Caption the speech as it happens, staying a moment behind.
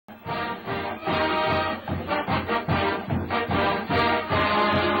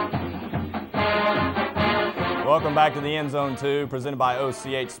Welcome back to the End Zone 2, presented by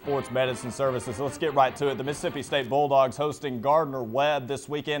OCH Sports Medicine Services. Let's get right to it. The Mississippi State Bulldogs hosting Gardner-Webb this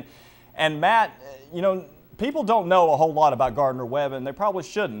weekend. And Matt, you know, people don't know a whole lot about Gardner-Webb, and they probably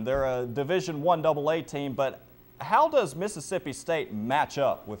shouldn't. They're a Division I AA team, but how does Mississippi State match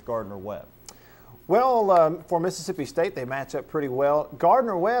up with Gardner-Webb? Well, for Mississippi State, they match up pretty well.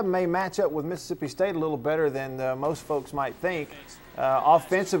 Gardner-Webb may match up with Mississippi State a little better than most folks might think.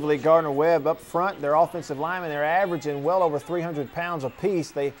 Offensively, Gardner-Webb up front, their offensive linemen, they're averaging well over 300 pounds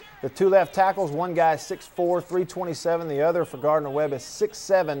apiece. The two left tackles, one guy is 6'4", 327. The other for Gardner-Webb is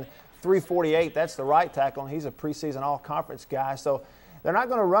 6'7", 348. That's the right tackle, and he's a preseason all-conference guy. So they're not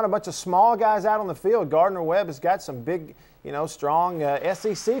going to run a bunch of small guys out on the field. Gardner-Webb has got some big, strong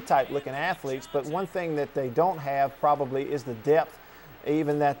SEC-type looking athletes. But one thing that they don't have probably is the depth,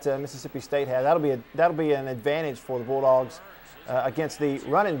 even that Mississippi State has. That'll be an advantage for the Bulldogs against the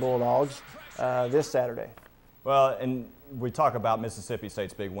running Bulldogs this Saturday. Well, and we talk about Mississippi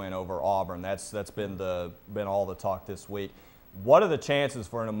State's big win over Auburn. That's been all the talk this week. What are the chances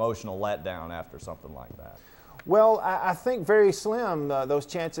for an emotional letdown after something like that? Well, I think very slim, those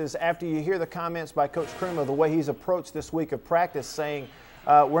chances, after you hear the comments by Coach Croom, the way he's approached this week of practice, saying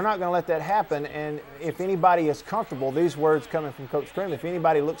we're not going to let that happen, and if anybody is comfortable, these words coming from Coach Croom, if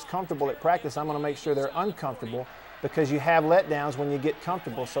anybody looks comfortable at practice, I'm going to make sure they're uncomfortable, because you have letdowns when you get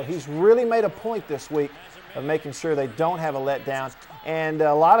comfortable. So he's really made a point this week of making sure they don't have a letdown. And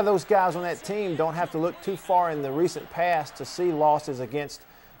a lot of those guys on that team don't have to look too far in the recent past to see losses against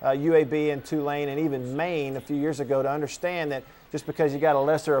UAB and Tulane and even Maine a few years ago to understand that just because you got a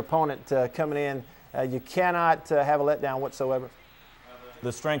lesser opponent coming in, you cannot have a letdown whatsoever.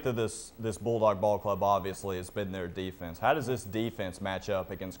 The strength of this Bulldog Ball Club obviously has been their defense. How does this defense match up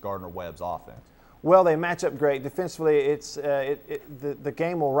against Gardner-Webb's offense? Well, they match up great. Defensively, the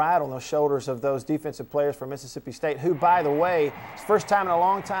game will ride on the shoulders of those defensive players from Mississippi State, who, by the way, it's the first time in a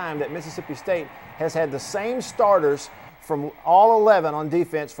long time that Mississippi State has had the same starters from all 11 on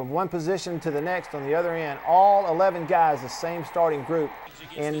defense, from one position to the next on the other end. All 11 guys, the same starting group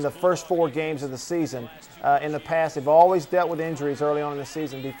in the first 4 games of the season. In the past, they've always dealt with injuries early on in the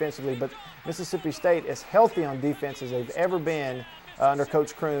season defensively, but Mississippi State is healthy on defense as they've ever been under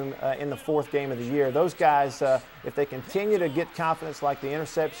Coach Croom in the 4th game of the year. Those guys, if they continue to get confidence like the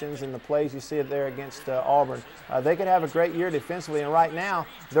interceptions and the plays you see there against Auburn, they could have a great year defensively. And right now,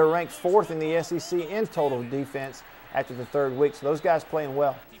 they're ranked 4th in the SEC in total defense after the 3rd week. So those guys playing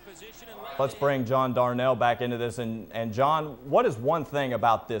well. Let's bring John Darnell back into this. And John, what is one thing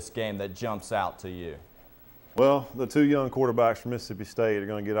about this game that jumps out to you? Well, the 2 young quarterbacks from Mississippi State are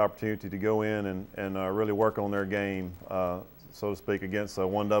going to get an opportunity to go in and really work on their game, so to speak, against a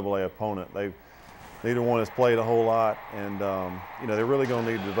 1AA opponent. Neither one has played a whole lot, and they're really going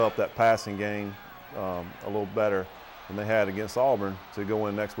to need to develop that passing game a little better than they had against Auburn to go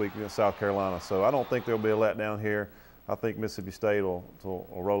in next week against South Carolina. So I don't think there'll be a letdown here. I think Mississippi State will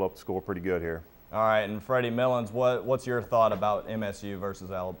roll up the score pretty good here. All right, and Freddie Millens, what's your thought about MSU versus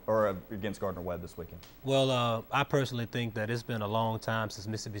against Gardner-Webb this weekend? Well, I personally think that it's been a long time since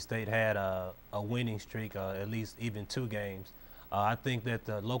Mississippi State had a winning streak, at least even 2 games. I think that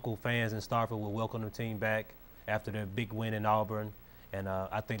the local fans in Starkville will welcome the team back after their big win in Auburn, and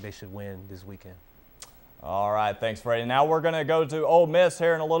I think they should win this weekend. All right, thanks, Freddie. Now we're going to go to Ole Miss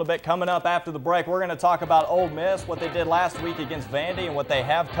here in a little bit. Coming up after the break, we're going to talk about Ole Miss, what they did last week against Vandy, and what they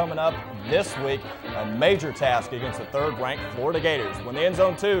have coming up this week, a major task against the 3rd-ranked Florida Gators. When the End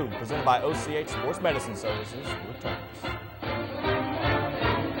Zone 2, presented by OCH Sports Medicine Services, returns.